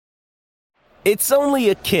It's only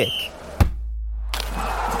a kick,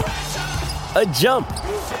 a jump,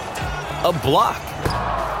 a block.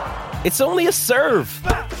 It's only a serve.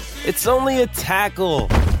 It's only a tackle,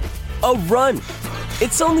 a run.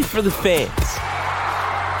 It's only for the fans.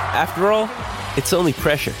 After all, it's only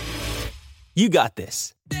pressure. You got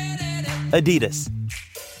this. Adidas.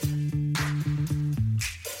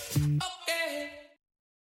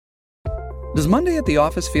 Does Monday at the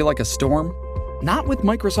office feel like a storm? Not with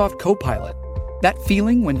Microsoft Copilot. That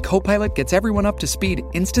feeling when Copilot gets everyone up to speed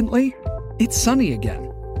instantly? It's sunny again.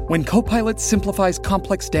 When Copilot simplifies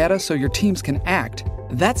complex data so your teams can act,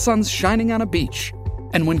 that sun's shining on a beach.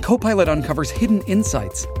 And when Copilot uncovers hidden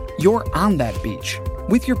insights, you're on that beach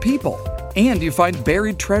with your people, and you find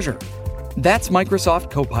buried treasure. That's Microsoft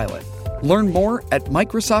Copilot. Learn more at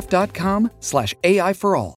Microsoft.com/AI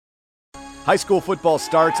for all. High school football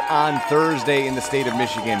starts on Thursday in the state of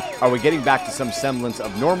Michigan. Are we getting back to some semblance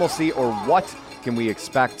of normalcy, or what can we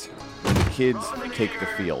expect when the kids take the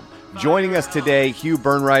field? Joining us today, Hugh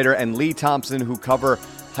Burnrider and Lee Thompson, who cover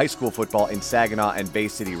high school football in Saginaw and Bay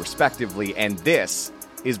City, respectively, and this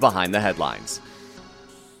is Behind the Headlines.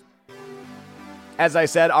 As I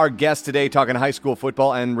said, our guests today talking high school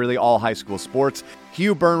football and really all high school sports,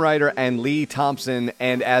 Hugh Burnrider and Lee Thompson,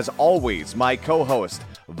 and as always, my co-host,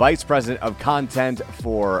 Vice President of Content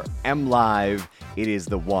for MLive, it is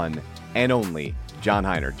the one and only John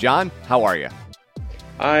Heiner. John, how are you?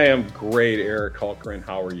 I am great, Eric Hulkran.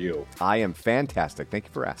 How are you? I am fantastic. Thank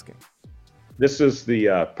you for asking. This is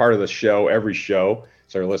the part of the show, every show,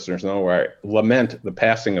 so our listeners know, where I lament the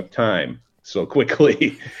passing of time so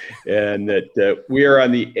quickly, and that we are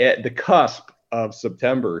on the cusp of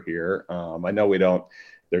September here. I know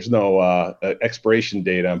there's no expiration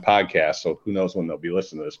date on podcasts, so who knows when they'll be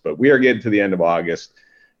listening to this, but we are getting to the end of August.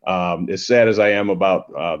 As sad as I am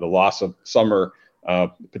about the loss of summer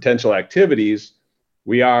potential activities,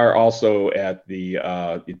 we are also at the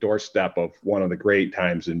doorstep of one of the great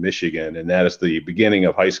times in Michigan, and that is the beginning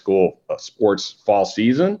of high school sports fall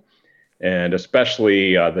season, and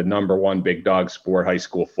especially the number one big dog sport, high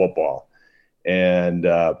school football. And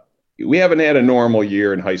we haven't had a normal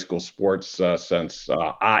year in high school sports since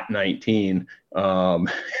 '19.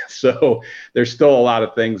 So there's still a lot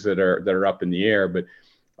of things that are up in the air, but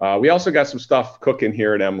we also got some stuff cooking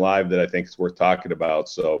here at MLive that I think is worth talking about.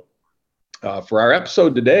 So for our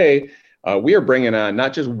episode today, we are bringing on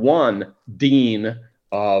not just one dean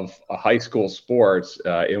of high school sports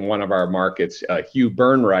in one of our markets, Hugh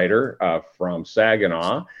Burnrider from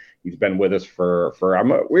Saginaw. He's been with us for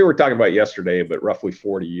we were talking about yesterday, but roughly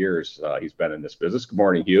 40 years he's been in this business. Good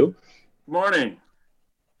morning, Hugh. Good morning.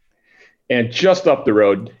 And just up the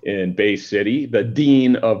road in Bay City, the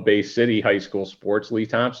dean of Bay City High School Sports, Lee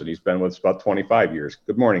Thompson. He's been with us about 25 years.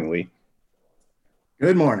 Good morning, Lee.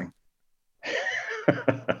 Good morning.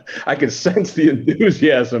 I can sense the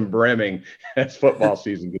enthusiasm brimming as football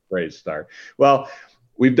season gets ready to start. Well,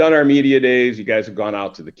 we've done our media days. You guys have gone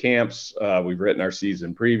out to the camps. We've written our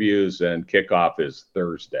season previews, and kickoff is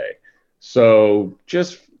Thursday. So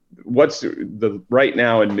just what's the right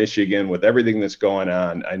now in Michigan with everything that's going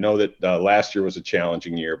on? I know that last year was a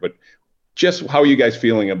challenging year, but just how are you guys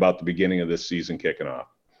feeling about the beginning of this season kicking off?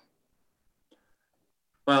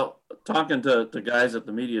 Well, talking to guys at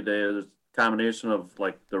the media day, there's a combination of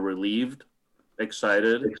like the relieved,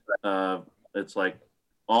 excited. It's like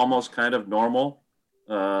almost kind of normal.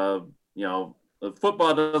 The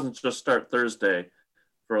football doesn't just start Thursday.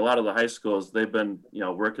 For a lot of the high schools, they've been,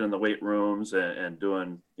 working in the weight rooms and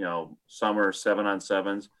doing, summer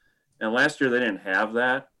 7-on-7s. And last year they didn't have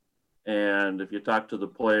that. And if you talk to the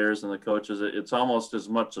players and the coaches, it's almost as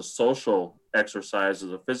much a social exercise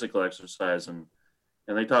as a physical exercise. And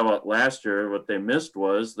they talk about last year, what they missed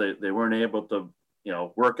was they weren't able to,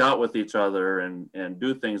 work out with each other and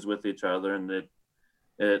do things with each other. And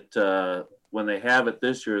when they have it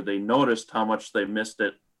this year, they noticed how much they missed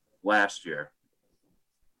it last year.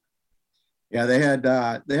 Yeah, they had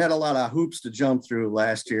a lot of hoops to jump through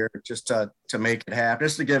last year just to make it happen,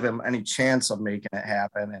 just to give them any chance of making it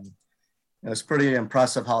happen. And it was pretty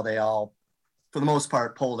impressive how they all, for the most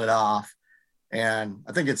part, pulled it off. And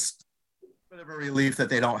I think it's a bit of a relief that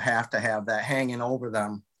they don't have to have that hanging over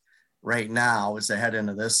them right now as they head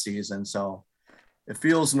into this season. So it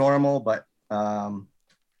feels normal, but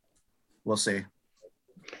we'll see.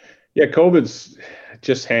 Yeah, COVID's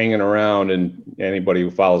just hanging around, and anybody who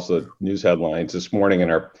follows the news headlines this morning in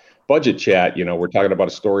our budget chat, we're talking about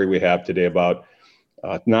a story we have today about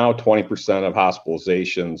now 20% of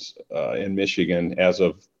hospitalizations in Michigan as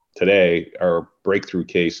of today are breakthrough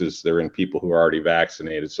cases. They're in people who are already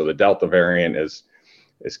vaccinated. So the Delta variant is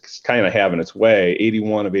is kind of having its way.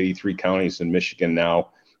 81 of 83 counties in Michigan now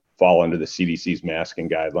fall under the CDC's masking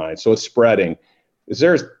guidelines. So it's spreading.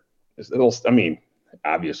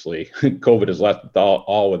 Obviously, COVID has left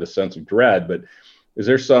all with a sense of dread, but is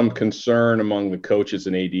there some concern among the coaches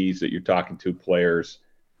and ADs that you're talking to players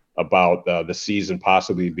about the season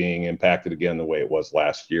possibly being impacted again the way it was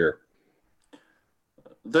last year?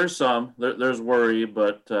 There's there's worry,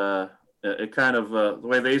 but it kind of the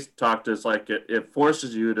way they talked is like it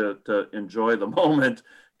forces you to enjoy the moment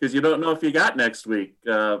because you don't know if you got next week.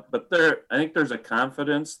 But I think there's a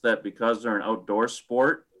confidence that because they're an outdoor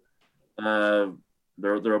sport, there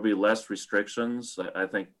will be less restrictions. I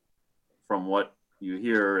think from what you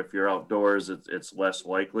hear, if you're outdoors, it's less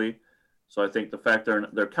likely. So I think the fact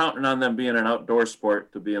they're counting on them being an outdoor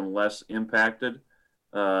sport to being less impacted.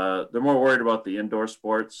 They're more worried about the indoor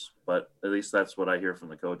sports, but at least that's what I hear from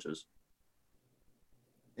the coaches.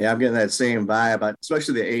 Yeah, I'm getting that same vibe, but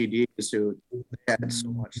especially the ADs who had so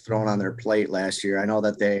much thrown on their plate last year. I know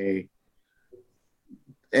that they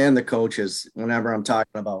and the coaches, whenever I'm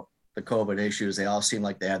talking about the COVID issues, they all seem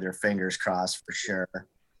like they had their fingers crossed for sure.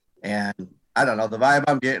 And I don't know, the vibe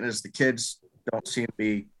I'm getting is the kids don't seem to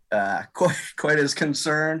be quite as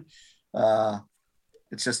concerned.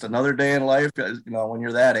 It's just another day in life, when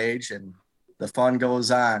you're that age, and the fun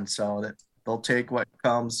goes on. So that they'll take what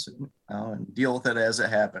comes and deal with it as it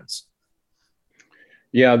happens.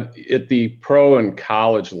 Yeah, at the pro and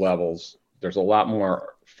college levels, there's a lot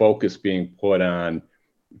more focus being put on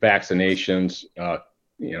vaccinations.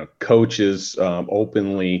 Coaches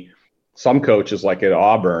openly, some coaches like at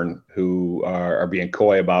Auburn who are being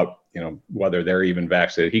coy about whether they're even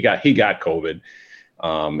vaccinated. He got COVID.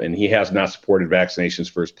 And he has not supported vaccinations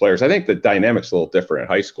for his players. I think the dynamic's a little different at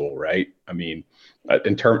high school, right? I mean,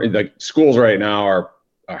 like schools right now are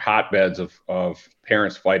hotbeds of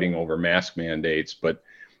parents fighting over mask mandates. But,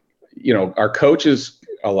 are coaches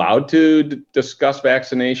allowed to discuss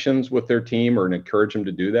vaccinations with their team or encourage them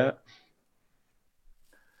to do that?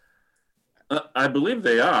 I believe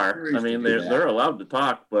they are. I mean, they're allowed to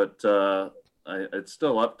talk, but it's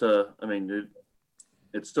still up to.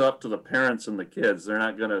 It's still up to the parents and the kids. They're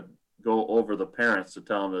not going to go over the parents to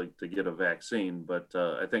tell them to get a vaccine. But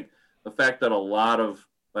I think the fact that a lot of,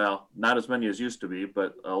 not as many as used to be,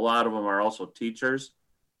 but a lot of them are also teachers.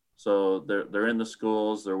 So they're in the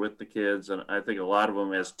schools, they're with the kids. And I think a lot of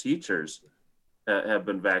them as teachers have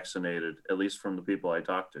been vaccinated, at least from the people I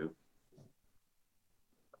talked to.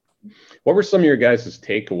 What were some of your guys'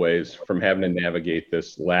 takeaways from having to navigate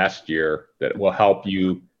this last year that will help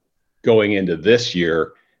you going into this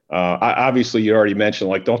year? Obviously, you already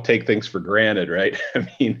mentioned, don't take things for granted, right? I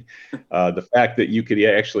mean, the fact that you could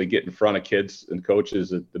actually get in front of kids and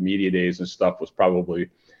coaches at the media days and stuff was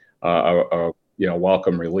probably a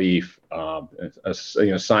welcome relief, a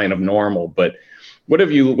sign of normal. But what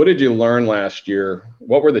did you learn last year?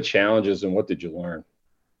 What were the challenges and what did you learn?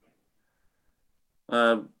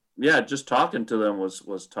 Just talking to them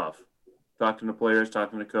was tough. Talking to players,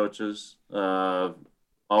 talking to coaches.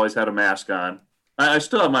 Always had a mask on. I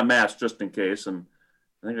still have my mask just in case, and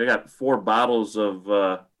I think I got 4 bottles of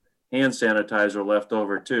hand sanitizer left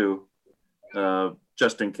over too,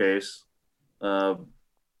 just in case.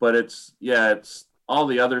 But it's all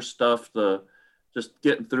the other stuff. Just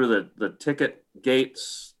getting through the ticket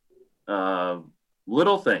gates,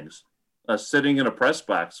 little things. Sitting in a press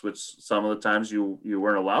box, which some of the times you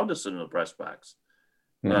weren't allowed to sit in a press box.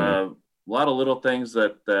 Mm-hmm. A lot of little things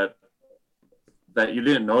that you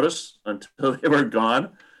didn't notice until they were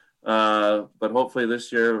gone. But hopefully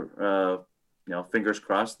this year, fingers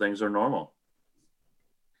crossed, things are normal.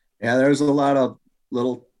 Yeah, there's a lot of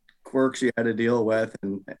little quirks you had to deal with,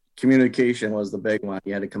 and communication was the big one.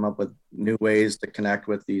 You had to come up with new ways to connect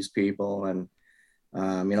with these people. And,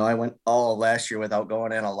 I went all of last year without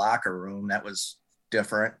going in a locker room. That was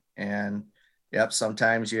different. And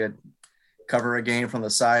sometimes you had cover a game from the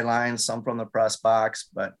sidelines, some from the press box,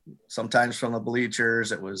 but sometimes from the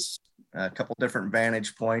bleachers. It was a couple different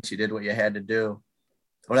vantage points. You did what you had to do.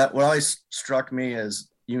 What always struck me as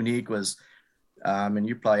unique was, and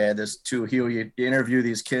you probably had this too, Hugh, you interview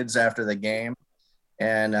these kids after the game,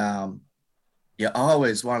 and you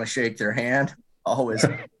always want to shake their hand, always.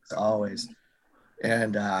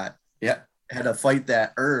 And had to fight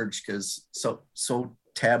that urge because so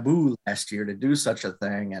taboo last year to do such a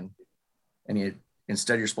thing, and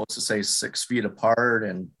instead you're supposed to say 6 feet apart.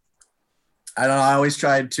 And I don't know, I always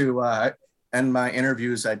tried to end my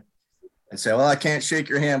interviews. I'd say, well, I can't shake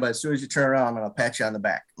your hand, but as soon as you turn around, I'm going to pat you on the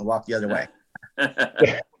back and walk the other way.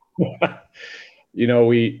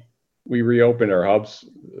 We reopened our hubs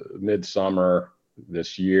midsummer.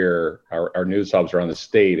 this year, our news hubs around the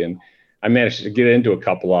state, and I managed to get into a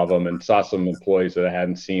couple of them and saw some employees that I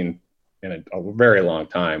hadn't seen in a very long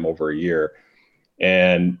time, over a year.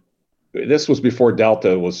 And this was before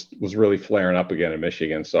Delta was really flaring up again in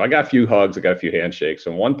Michigan. So I got a few hugs, I got a few handshakes,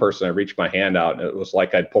 and one person, I reached my hand out and it was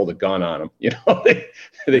like I'd pulled a gun on them.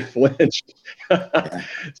 They flinched.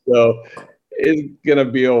 So it's going to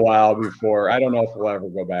be a while before, I don't know if we'll ever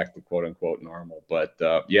go back to quote unquote normal, but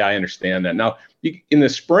yeah, I understand that. Now, in the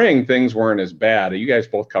spring, things weren't as bad. You guys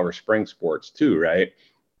both cover spring sports too, right?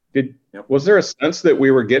 Was there a sense that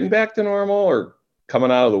we were getting back to normal or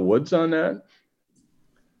coming out of the woods on that?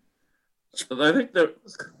 I think they're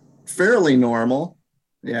fairly normal.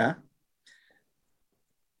 Yeah.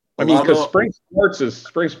 I mean, because spring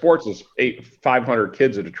sports is 500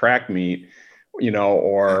 kids at a track meet,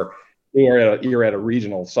 or you're at a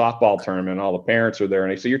regional softball tournament, all the parents are there,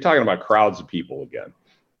 and so you're talking about crowds of people again.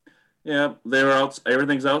 Yeah, they were out.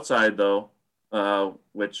 Everything's outside though,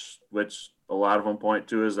 which a lot of them point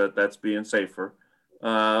to is that's being safer.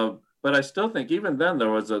 But I still think even then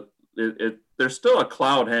there was there's still a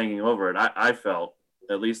cloud hanging over it. I felt,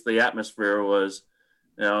 at least the atmosphere was,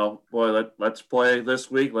 boy, let's play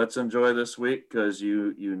this week. Let's enjoy this week, because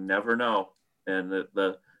you never know. And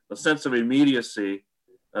the sense of immediacy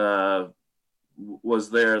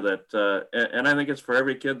was there and I think it's for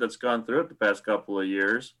every kid that's gone through it the past couple of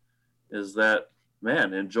years, is that,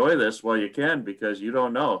 man, enjoy this while you can, because you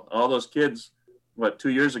don't know. All those kids, 2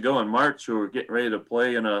 years ago in March, who were getting ready to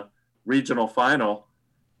play in a regional final,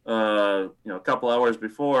 a couple hours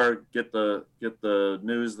before, get the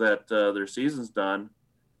news that their season's done.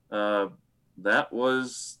 That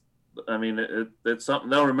was, it's something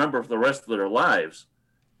they'll remember for the rest of their lives.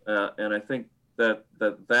 And I think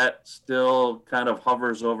that still kind of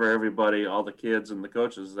hovers over everybody, all the kids and the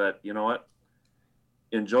coaches, that, you know what,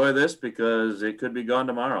 enjoy this because it could be gone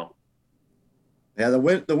tomorrow. Yeah, the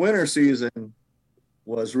winter season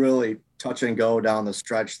was really touch and go down the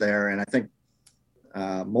stretch there. And I think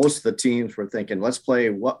most of the teams were thinking, let's play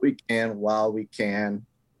what we can while we can.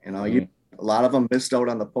 A lot of them missed out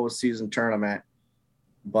on the postseason tournament,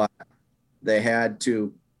 but they had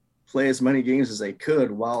to play as many games as they could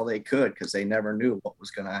while they could, because they never knew what was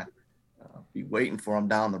going to be waiting for them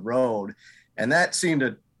down the road. And that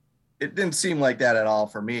it didn't seem like that at all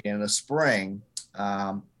for me in the spring,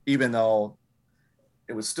 even though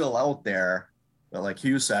it was still out there. But like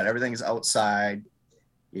Hugh said, everything's outside.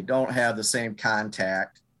 You don't have the same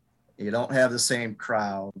contact. You don't have the same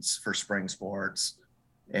crowds for spring sports.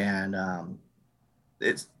 And and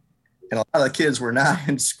a lot of the kids were not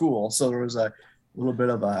in school. So there was a little bit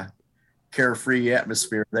of a carefree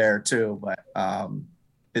atmosphere there too. But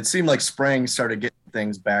it seemed like spring started getting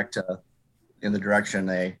things back in the direction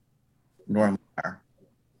they normally are.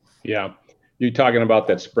 Yeah. You're talking about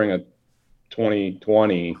that spring of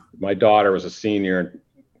 2020. My daughter was a senior and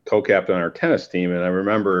co-captain on our tennis team. And I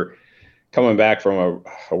remember coming back from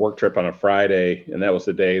a work trip on a Friday, and that was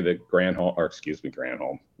the day that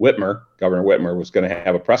Whitmer, Governor Whitmer, was going to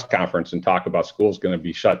have a press conference and talk about schools going to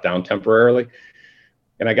be shut down temporarily.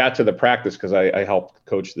 And I got to the practice because I helped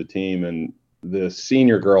coach the team, and the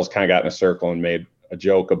senior girls kind of got in a circle and made a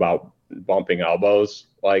joke about bumping elbows.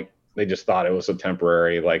 Like, they just thought it was a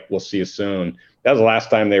temporary, like, we'll see you soon. That was the last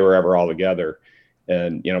time they were ever all together.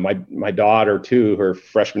 And, my daughter too, her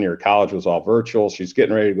freshman year of college was all virtual. She's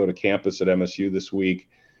getting ready to go to campus at MSU this week.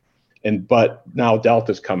 But now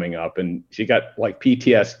Delta's coming up, and she got like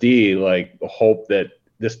PTSD, like the hope that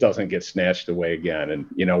this doesn't get snatched away again. And,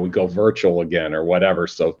 we go virtual again or whatever.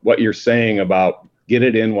 So what you're saying about get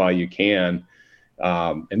it in while you can.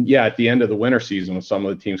 And yeah, at the end of the winter season, when some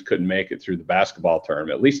of the teams couldn't make it through the basketball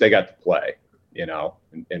tournament, at least they got to play,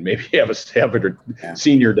 and maybe have a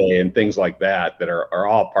senior day and things like that are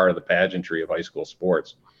all part of the pageantry of high school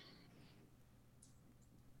sports.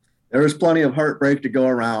 There was plenty of heartbreak to go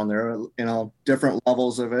around. There are, different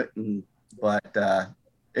levels of it, but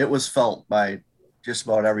it was felt by just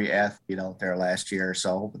about every athlete out there last year.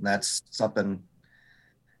 So that's something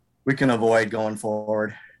we can avoid going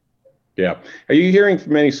forward. Yeah. Are you hearing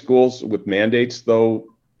from any schools with mandates, though,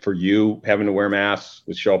 for you having to wear masks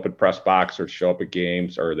to show up at press box or show up at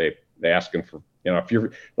games? Or are they asking for, if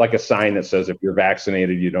you're like a sign that says if you're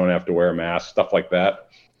vaccinated, you don't have to wear a mask, stuff like that?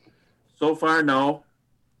 So far, no.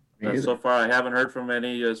 So far, I haven't heard from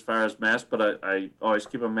any as far as masks, but I always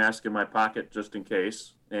keep a mask in my pocket just in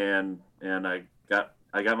case. And I got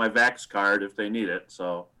my Vax card if they need it.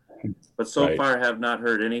 So, but so far, I have not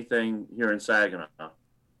heard anything here in Saginaw.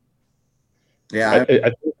 Yeah, I haven't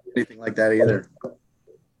heard anything like that either.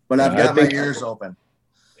 But I've got my ears open.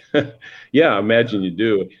 Yeah, I imagine you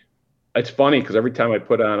do. it's funny because every time I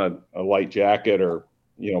put on a light jacket or,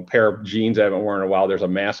 pair of jeans I haven't worn in a while, there's a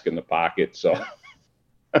mask in the pocket. So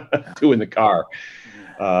 2 in the car.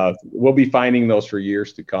 We'll be finding those for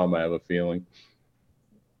years to come, I have a feeling.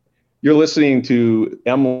 You're listening to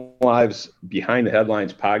MLive's Behind the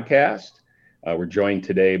Headlines podcast. We're joined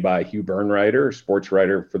today by Hugh Burnrider, sports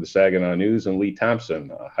writer for the Saginaw News, and Lee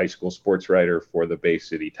Thompson, a high school sports writer for the Bay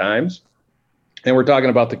City Times. And we're talking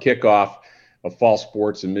about the kickoff of fall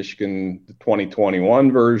sports in Michigan, the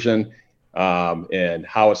 2021 version, and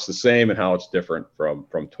how it's the same and how it's different from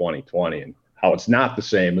 2020, and how it's not the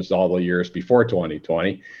same as all the years before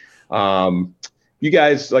 2020. You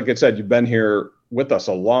guys, like I said, you've been here with us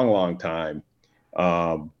a long, long time.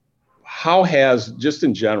 How has, just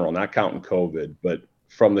in general, not counting COVID, but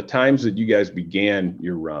from the times that you guys began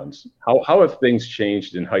your runs, how have things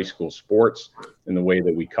changed in high school sports and the way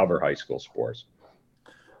that we cover high school sports?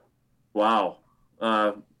 Wow.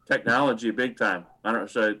 Technology, big time.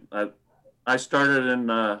 I started in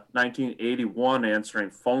 1981 answering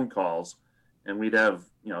phone calls, and we'd have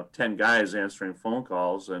 10 guys answering phone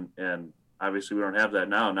calls, and obviously we don't have that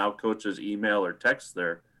now. Now coaches email or text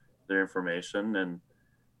their information, and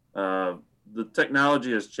the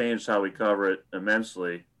technology has changed how we cover it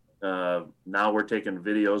immensely. Now we're taking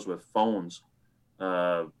videos with phones.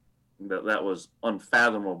 That was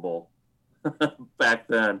unfathomable back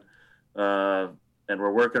then. And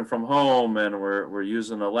we're working from home, and we're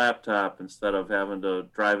using a laptop instead of having to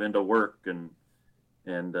drive into work and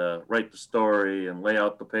write the story and lay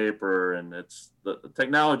out the paper. And the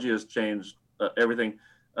technology has changed everything.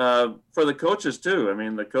 For the coaches too. I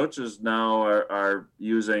mean, the coaches now are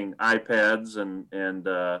using iPads and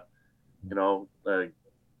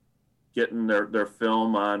getting their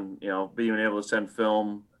film on, being able to send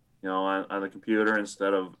film, on the computer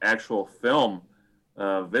instead of actual film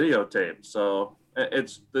videotape. So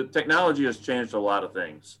the technology has changed a lot of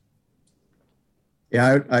things.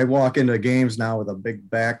 Yeah, I walk into games now with a big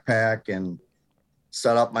backpack and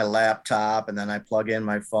set up my laptop, and then I plug in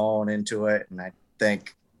my phone into it, and I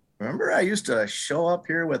think, remember I used to show up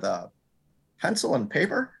here with a pencil and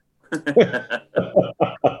paper?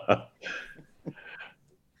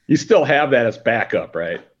 You still have that as backup,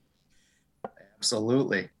 right?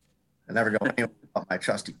 Absolutely. I never go anywhere without my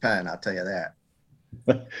trusty pen, I'll tell you that.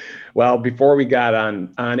 Well, before we got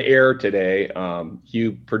on air today,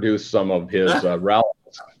 Hugh produced some of his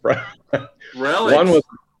relics. Relics? One was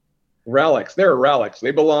relics. They're relics.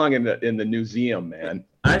 They belong in the museum, man.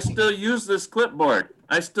 I still use this clipboard.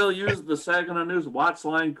 I still use the Saginaw News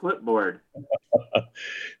Watchline clipboard.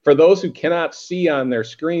 For those who cannot see on their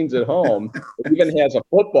screens at home, it even has a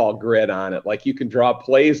football grid on it, like you can draw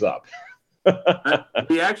plays up.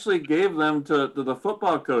 We actually gave them to the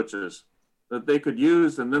football coaches that they could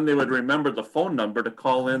use, and then they would remember the phone number to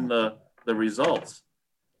call in the results.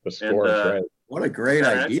 The scores, right. What a great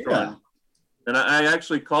idea. Excellent. And I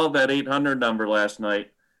actually called that 800 number last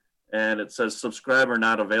night, and it says subscriber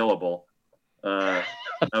not available. I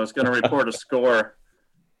was going to report a score.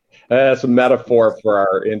 That's a metaphor for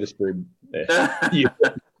our industry.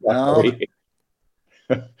 No.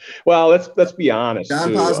 Well, let's be honest.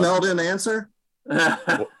 John Posnell didn't answer?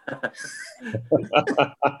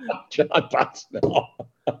 John Posnell.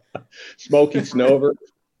 Smokey Snover.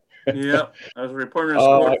 Yep. I was reporting a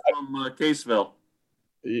score from Caseville.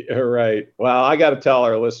 Right. Well, I got to tell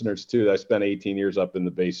our listeners, too, that I spent 18 years up in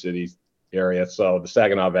the Bay City area, so the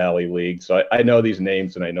Saginaw Valley League. So I know these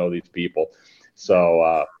names and I know these people.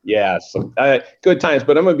 So, good times.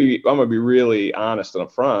 But I'm gonna be really honest and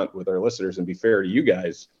upfront with our listeners and be fair to you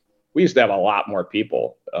guys. We used to have a lot more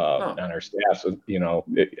people on our staff. So,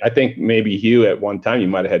 I think maybe Hugh, at one time, you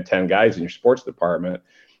might have had 10 guys in your sports department,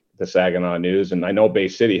 the Saginaw News. And I know Bay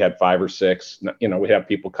City had 5 or 6. We have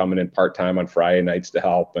people coming in part-time on Friday nights to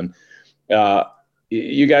help. And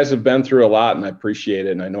you guys have been through a lot, and I appreciate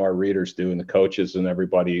it. And I know our readers do, and the coaches and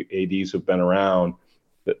everybody, ADs who've been around,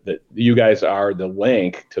 that you guys are the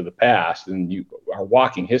link to the past, and you are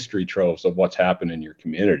walking history troves of what's happened in your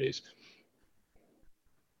communities.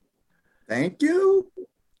 Thank you.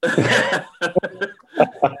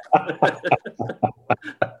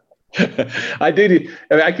 I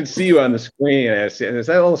can see you on the screen, and is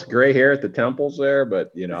that all this gray hair at the temples there?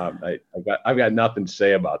 But I've got nothing to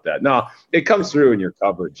say about that. No, it comes through in your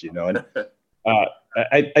coverage, And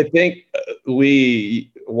I think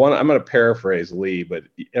Lee. I'm going to paraphrase Lee, but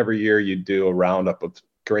every year you do a roundup of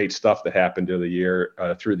great stuff that happened through the year,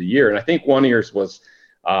 and I think one of yours was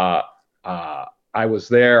I was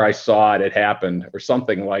there, I saw it happened, or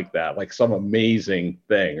something like that, like some amazing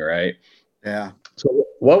thing, right? Yeah. So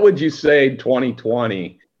what would you say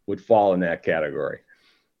 2020 would fall in that category?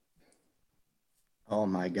 Oh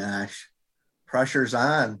my gosh. Pressure's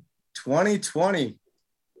on. 2020.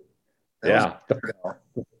 Yeah.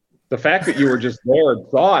 The fact that you were just there and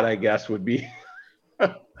saw it, I guess, would be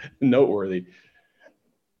noteworthy.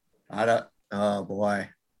 Oh boy.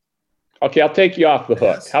 Okay, I'll take you off the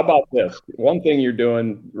hook. Yes. How about this? One thing you're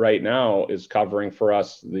doing right now is covering for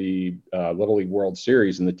us the Little League World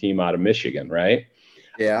Series and the team out of Michigan, right?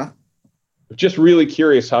 Yeah. Just really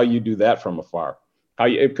curious how you do that from afar.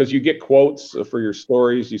 Because you get quotes for your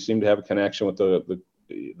stories. You seem to have a connection with the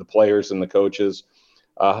players and the coaches.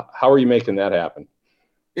 How are you making that happen?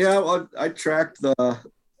 Yeah, well, I tracked the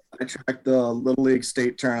Little League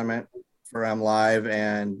state tournament for MLive,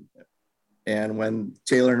 and when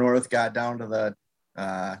Taylor North got down to the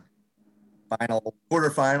final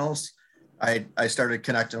quarterfinals, I started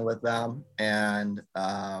connecting with them, and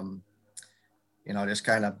just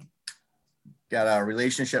kind of got a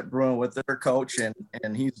relationship brewing with their coach,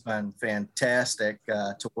 and he's been fantastic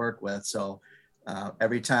to work with. So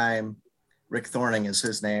every time, Rick Thorning is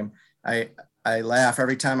his name, I laugh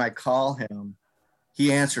every time I call him.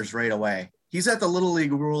 He answers right away. He's at the Little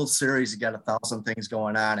League World Series. He got 1,000 things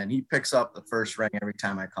going on, and he picks up the first ring every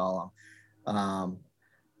time I call him.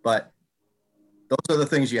 But those are the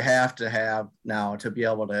things you have to have now to be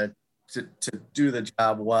able to do the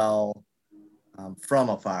job well from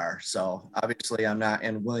afar. So obviously I'm not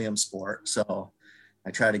in Williamsport, so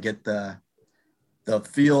I try to get the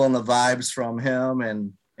feel and the vibes from him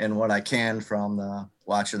and what I can from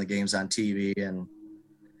watching the games on TV. And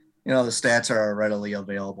the stats are readily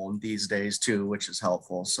available these days too, which is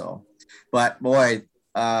helpful. So, but boy,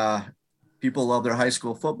 people love their high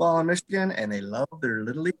school football in Michigan, and they love their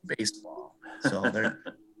Little League baseball. So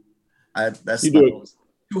that's two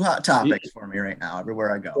hot topics for me right now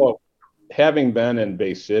everywhere I go. Well, having been in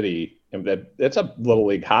Bay City, that's a Little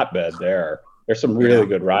League hotbed there. There's some really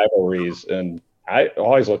good rivalries, and I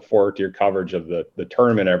always look forward to your coverage of the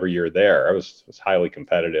tournament every year there. It was highly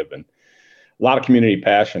competitive and a lot of community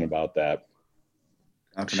passion about that.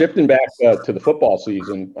 Okay. Shifting back to the football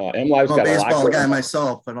season, MLive's got a baseball guy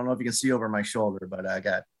myself. I don't know if you can see over my shoulder, but I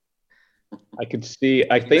can see.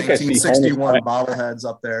 I think I see 1961 bobbleheads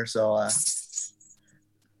up there. So I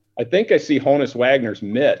think I see Honus Wagner's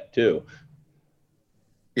mitt too.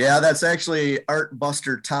 Yeah, that's actually Art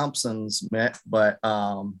Buster Thompson's mitt, but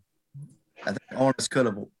I think Honus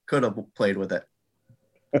could have played with it.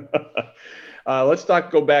 Let's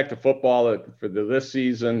go back to football for this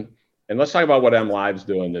season, and let's talk about what MLive's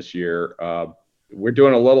doing this year. We're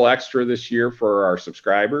doing a little extra this year for our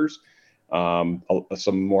subscribers,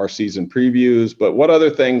 some more season previews. But what other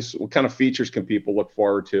things, what kind of features can people look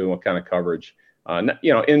forward to, and what kind of coverage,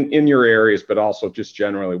 in your areas, but also just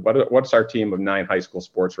generally, what's our team of 9 high school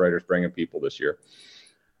sports writers bringing people this year?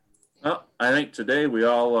 Well, I think today we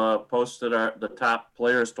all posted the top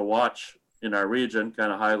players to watch in our region,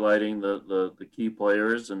 kind of highlighting the key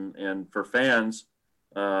players, and for fans,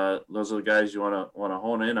 those are the guys you want to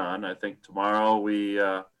hone in on. I think tomorrow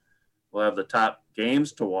we'll have the top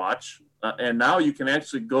games to watch, and now you can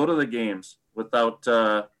actually go to the games without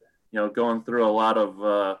going through a lot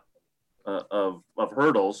of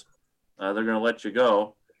hurdles. They're going to let you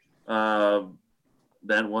go.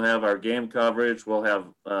 Then we'll have our game coverage. We'll have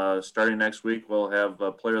starting next week. We'll have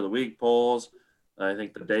Player of the Week polls. I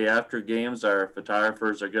think the day after games, our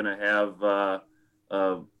photographers are going to have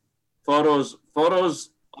photos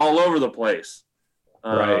all over the place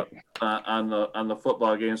right. On the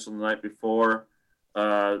football games from the night before.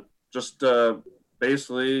 Just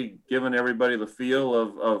basically giving everybody the feel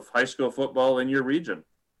of high school football in your region.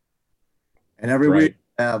 And every week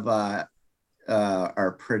we have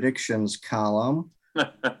our predictions column.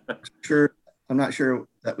 I'm not sure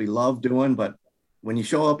that we love doing, but when you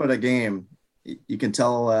show up at a game, you can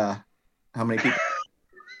tell how many people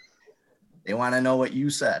they want to know what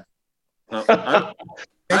you said.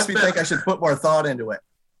 Makes me think I should put more thought into it.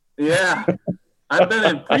 Yeah, I've been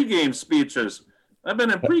in pregame speeches.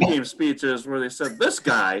 Where they said this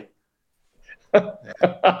guy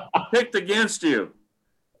picked against you,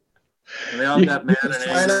 and they all got mad and angry.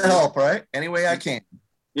 Trying to help, right? Any way I can.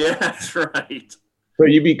 Yeah, that's right. So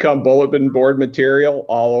you become bulletin board material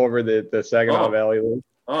all over the Saginaw Valley League?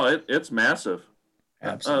 Oh, it's massive.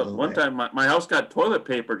 Absolutely. One time my house got toilet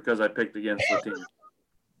papered because I picked against the team.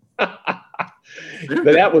 But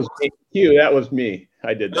that was me. Hugh, that was me.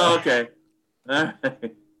 I did that. Oh, okay. All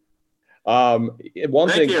right. One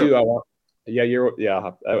thing too,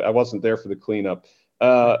 I wasn't there for the cleanup.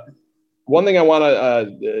 One thing I want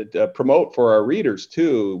to promote for our readers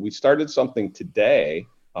too, we started something today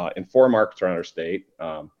in 4 markets around our state.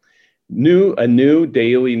 a new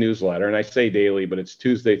daily newsletter, and I say daily, but it's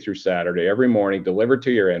Tuesday through Saturday, every morning, delivered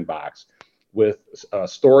to your inbox with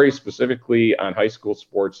stories specifically on high school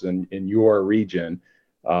sports in your region.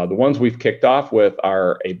 The ones we've kicked off with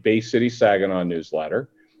are a Bay City Saginaw newsletter.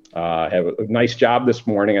 Have a nice job this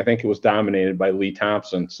morning. I think it was dominated by Lee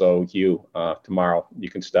Thompson. So tomorrow you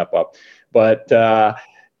can step up. But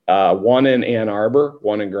one in Ann Arbor,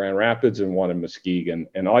 one in Grand Rapids, and one in Muskegon.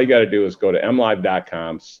 And all you got to do is go to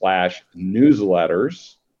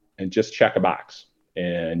mlive.com/newsletters and just check a box.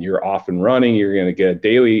 And you're off and running. You're going to get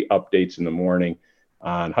daily updates in the morning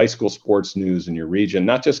on high school sports news in your region,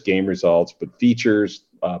 not just game results, but features,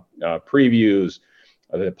 previews,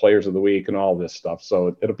 the players of the week, and all this stuff.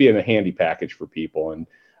 So it'll be in a handy package for people. And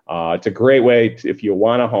it's a great way if you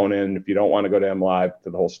want to hone in, if you don't want to go to MLive, to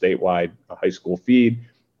the whole statewide high school feed,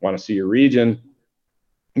 want to see your region,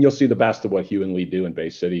 you'll see the best of what Hugh and Lee do in Bay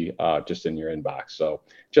City just in your inbox. So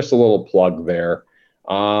just a little plug there.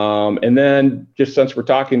 And then just since we're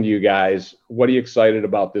talking to you guys, what are you excited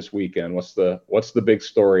about this weekend? What's the big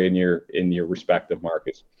story in your respective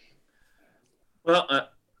markets? Well,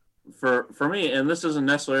 for me, and this isn't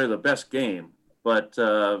necessarily the best game, but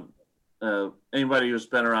anybody who's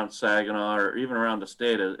been around Saginaw or even around the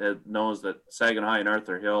state knows that Saginaw High and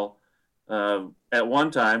Arthur Hill at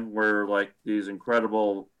one time were like these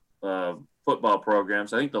incredible football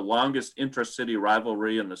programs. I think the longest intra-city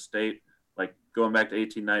rivalry in the state, like going back to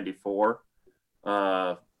 1894.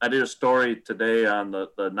 I did a story today on the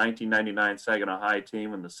 1999 Saginaw High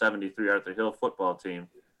team and the 73 Arthur Hill football team,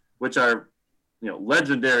 which are,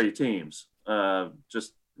 legendary teams.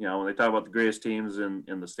 Just, when they talk about the greatest teams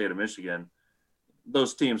in the state of Michigan,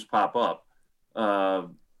 those teams pop up.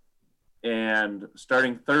 And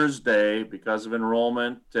starting Thursday, because of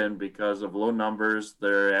enrollment and because of low numbers,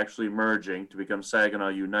 they're actually merging to become Saginaw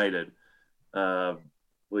United,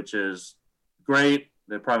 which is great.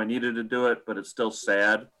 They probably needed to do it, but it's still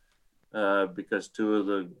sad because two of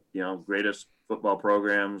the greatest football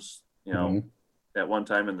programs at one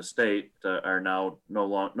time in the state are now no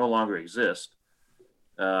longer exist.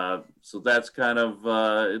 So that's kind of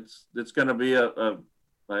it's going to be a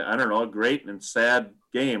great and sad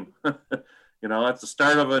game. That's the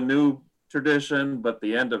start of a new tradition, but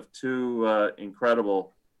the end of two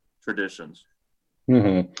incredible traditions.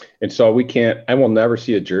 Mm-hmm. And so I will never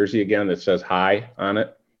see a jersey again that says "Hi" on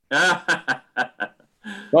it.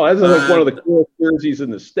 Well, that's like one of the coolest jerseys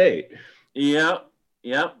in the state. Yep.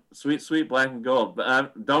 Sweet black and gold.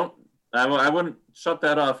 But I wouldn't shut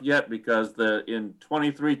that off yet, because in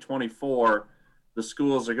 23-24, the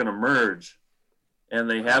schools are going to merge, and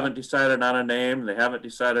they haven't decided on a name. They haven't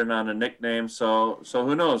decided on a nickname. So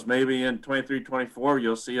who knows? Maybe in 23-24,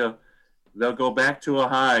 you'll see they'll go back to a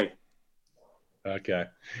high. Okay.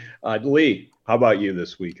 Lee, how about you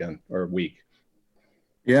this weekend or week?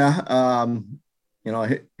 Yeah.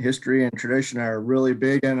 History and tradition are really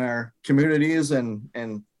big in our communities, and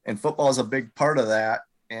football is a big part of that.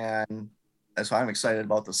 And that's why I'm excited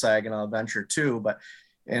about the Saginaw Adventure too. But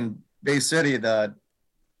in Bay City, the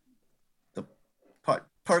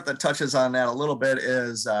part that touches on that a little bit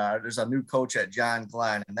is there's a new coach at John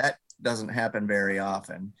Glenn, and that doesn't happen very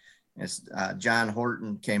often. It's John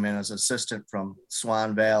Horton came in as assistant from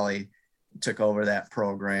Swan Valley, took over that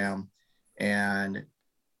program, and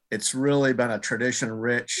it's really been a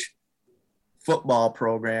tradition-rich football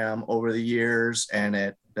program over the years, and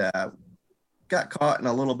it got caught in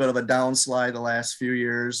a little bit of a downslide the last few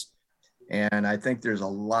years. And I think there's a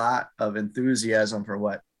lot of enthusiasm for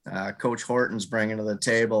what Coach Horton's bringing to the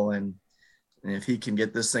table, and if he can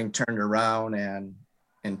get this thing turned around and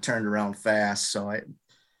turned around fast. So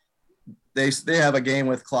they have a game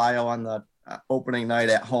with Clio on the opening night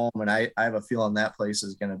at home, and I have a feeling that place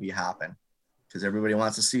is going to be hopping, because everybody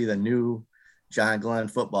wants to see the new John Glenn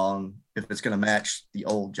football, and if it's going to match the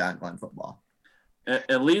old John Glenn football.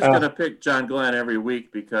 And Lee's going to pick John Glenn every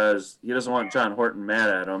week because he doesn't want John Horton mad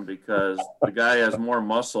at him, because the guy has more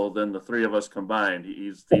muscle than the three of us combined.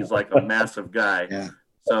 He's like a massive guy. Yeah.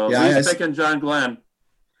 So Lee's picking John Glenn,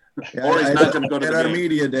 or he's not going to go to the game.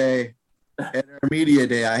 At our media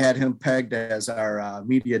day, I had him pegged as our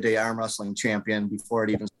media day arm wrestling champion before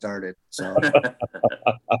it even started. So.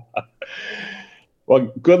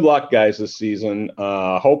 Well, good luck, guys, this season.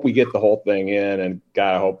 Hope we get the whole thing in, and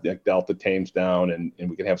God, I hope Delta tames down and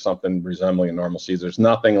we can have something resembling a normal season. There's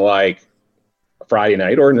nothing like a Friday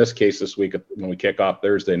night, or in this case this week when we kick off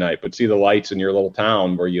Thursday night, but see the lights in your little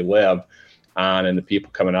town where you live on, and the people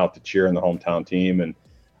coming out to cheer in the hometown team. And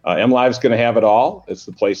MLive's going to have it all. It's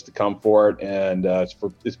the place to come for it, and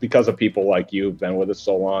it's because of people like you who've been with us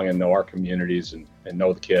so long and know our communities and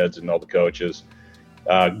know the kids and know the coaches.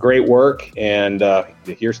 Great work, and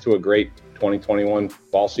here's to a great 2021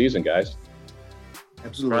 fall season, guys.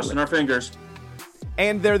 Absolutely. Crossing our fingers.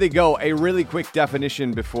 And there they go. A really quick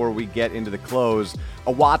definition before we get into the close.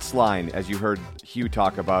 A Watts line, as you heard Hugh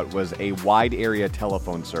talk about, was a wide area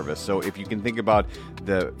telephone service. So if you can think about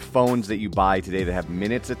the phones that you buy today that have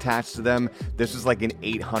minutes attached to them, this is like an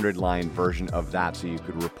 800 line version of that. So you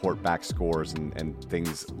could report back scores and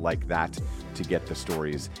things like that to get the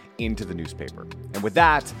stories into the newspaper. And with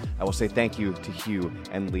that, I will say thank you to Hugh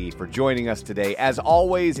and Lee for joining us today. As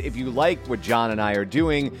always, if you like what John and I are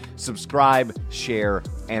doing, subscribe, share,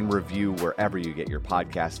 and review wherever you get your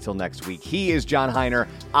podcasts. Till next week, he is John Heiner.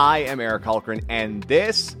 I am Eric Hulkran, and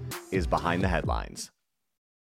this is Behind the Headlines.